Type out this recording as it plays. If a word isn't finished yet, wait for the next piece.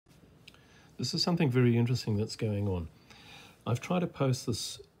This is something very interesting that's going on. I've tried to post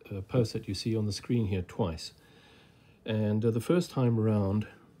this post that you see on the screen here twice. And the first time around,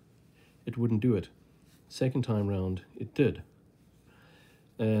 it wouldn't do it. Second time round, it did.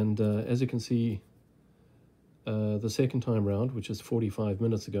 And as you can see, the second time round, which is 45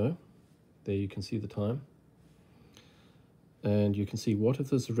 minutes ago, there you can see the time. And you can see, what if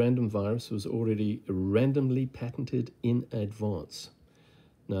this random virus was already randomly patented in advance?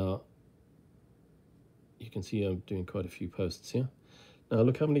 Now, you can see I'm doing quite a few posts here. Now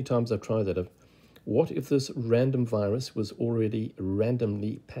look how many times I've tried that. What if this random virus was already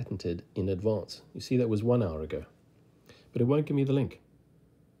randomly patented in advance? You see, that was 1 hour ago, but it won't give me the link.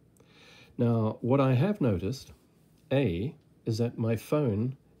 Now, what I have noticed, is that my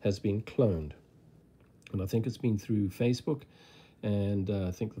phone has been cloned. And I think it's been through Facebook. And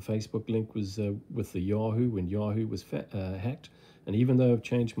I think the Facebook link was with the Yahoo, when Yahoo was hacked. And even though I've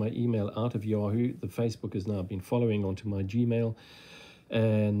changed my email out of Yahoo, the Facebook has now been following onto my Gmail.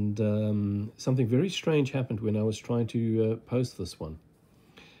 And something very strange happened when I was trying to post this one.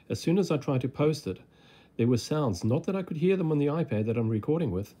 As soon as I tried to post it, there were sounds. Not that I could hear them on the iPad that I'm recording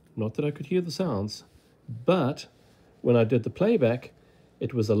with. Not that I could hear the sounds. But when I did the playback,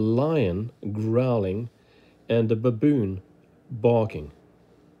 it was a lion growling and a baboon barking.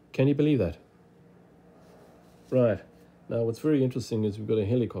 Can you believe that? Right. Now, what's very interesting is we've got a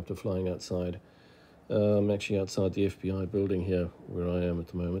helicopter flying outside. I'm actually outside the FBI building here, where I am at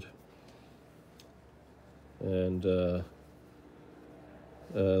the moment. And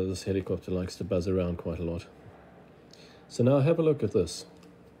this helicopter likes to buzz around quite a lot. So now have a look at this.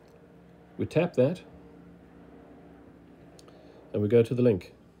 We tap that, and we go to the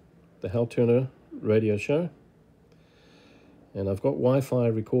link, the Hal Turner radio show. And I've got Wi-Fi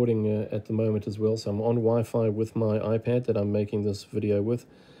recording at the moment as well, so I'm on Wi-Fi with my iPad that I'm making this video with.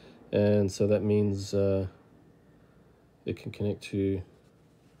 And so that means it can connect to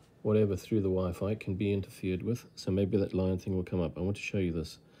whatever through the Wi-Fi. It can be interfered with, so maybe that line thing will come up. I want to show you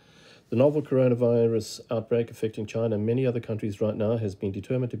this. The novel coronavirus outbreak affecting China and many other countries right now has been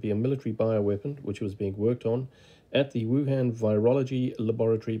determined to be a military bioweapon, which was being worked on at the Wuhan Virology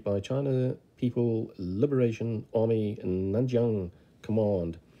Laboratory by China People Liberation Army Nanjing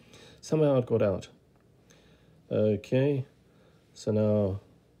Command. Somehow it got out. Okay, so now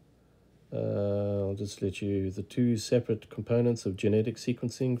I'll just let you, the two separate components of genetic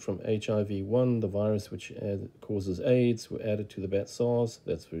sequencing from HIV-1, the virus which causes AIDS, were added to the bat SARS.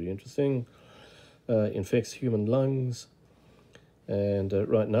 That's very interesting. Infects human lungs. And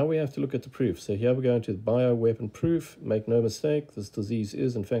right now we have to look at the proof. So here we're going to the bioweapon proof. Make no mistake, this disease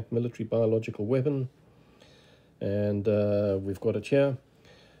is in fact military biological weapon. And we've got it here.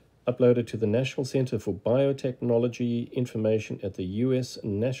 Uploaded to the National Center for Biotechnology Information at the U.S.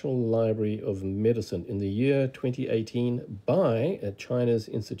 National Library of Medicine in the year 2018 by China's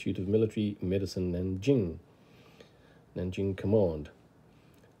Institute of Military Medicine, Nanjing Command.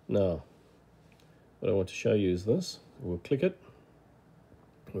 Now, what I want to show you is this. We'll click it.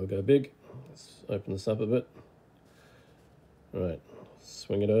 We'll go big. Let's open this up a bit. Right,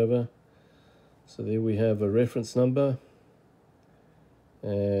 swing it over. So there we have a reference number.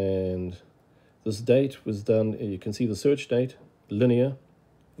 And this date was done, you can see the search date, linear,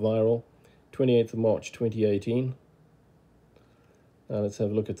 viral, 28th of March 2018. Now let's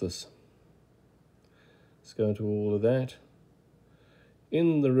have a look at this. Let's go into all of that.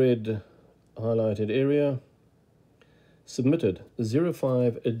 In the red highlighted area, submitted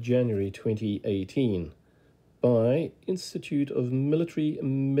 05 January 2018 by Institute of Military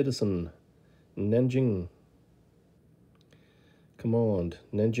Medicine, Nanjing Command,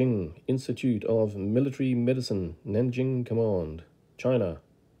 Nanjing Institute of Military Medicine, Nanjing Command, China.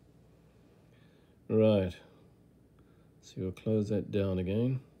 Right, so we'll close that down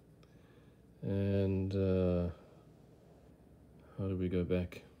again. And how do we go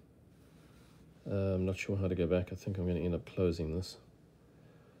back? I'm not sure how to go back. I think I'm going to end up closing this.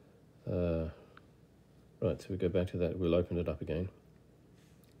 Right, so we go back to that. We'll open it up again.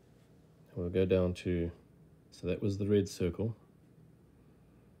 We'll go down to, so that was the red circle.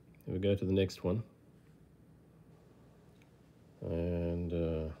 We'll go to the next one. And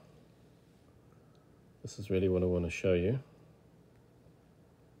this is really what I want to show you.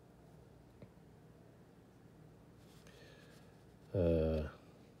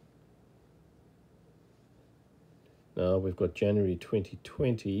 Now we've got January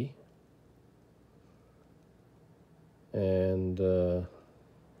 2020, and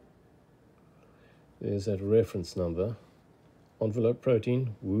there's that reference number. Envelope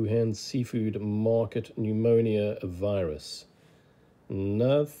protein, Wuhan seafood market pneumonia virus,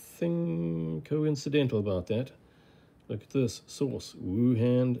 Nothing coincidental about that. Look at this. Source,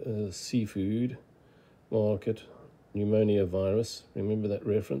 Wuhan seafood market pneumonia virus. Remember that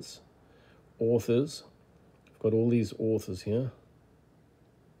reference? Authors. I've got all these authors here.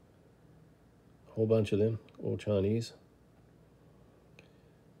 A whole bunch of them, all Chinese.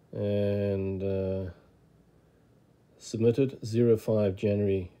 And submitted 05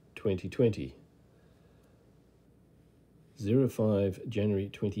 January 2020. 05 January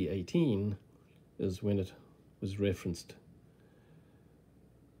 2018 is when it was referenced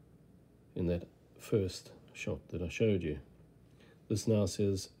in that first shot that I showed you. This now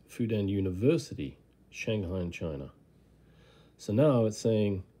says Fudan University, Shanghai in China. So now it's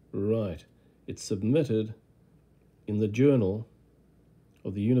saying, right, it's submitted in the journal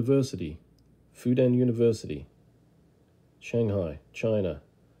of the university, Fudan University, Shanghai, China,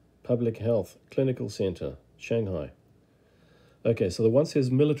 Public Health Clinical Center, Shanghai. Okay, so the one says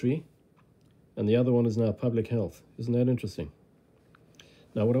military, and the other one is now public health. Isn't that interesting?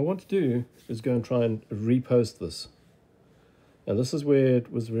 Now what I want to do is go and try and repost this. And this is where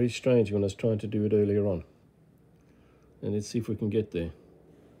it was very strange when I was trying to do it earlier on. And let's see if we can get there.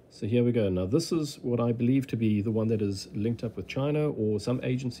 So here we go. Now this is what I believe to be the one that is linked up with China or some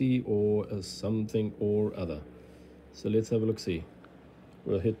agency or something or other. So let's have a look-see.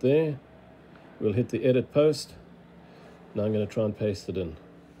 We'll hit there. We'll hit the edit post. Now I'm going to try and paste it in.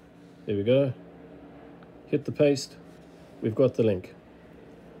 There we go. Hit the paste. We've got the link.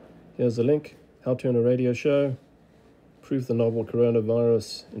 Here's the link. How to Turn a Radio Show. Proof the novel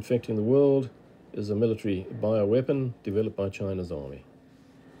coronavirus infecting the world is a military bioweapon developed by China's army.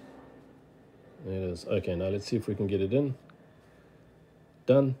 There it is. Okay, now let's see if we can get it in.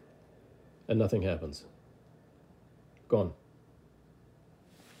 Done. And nothing happens. Gone.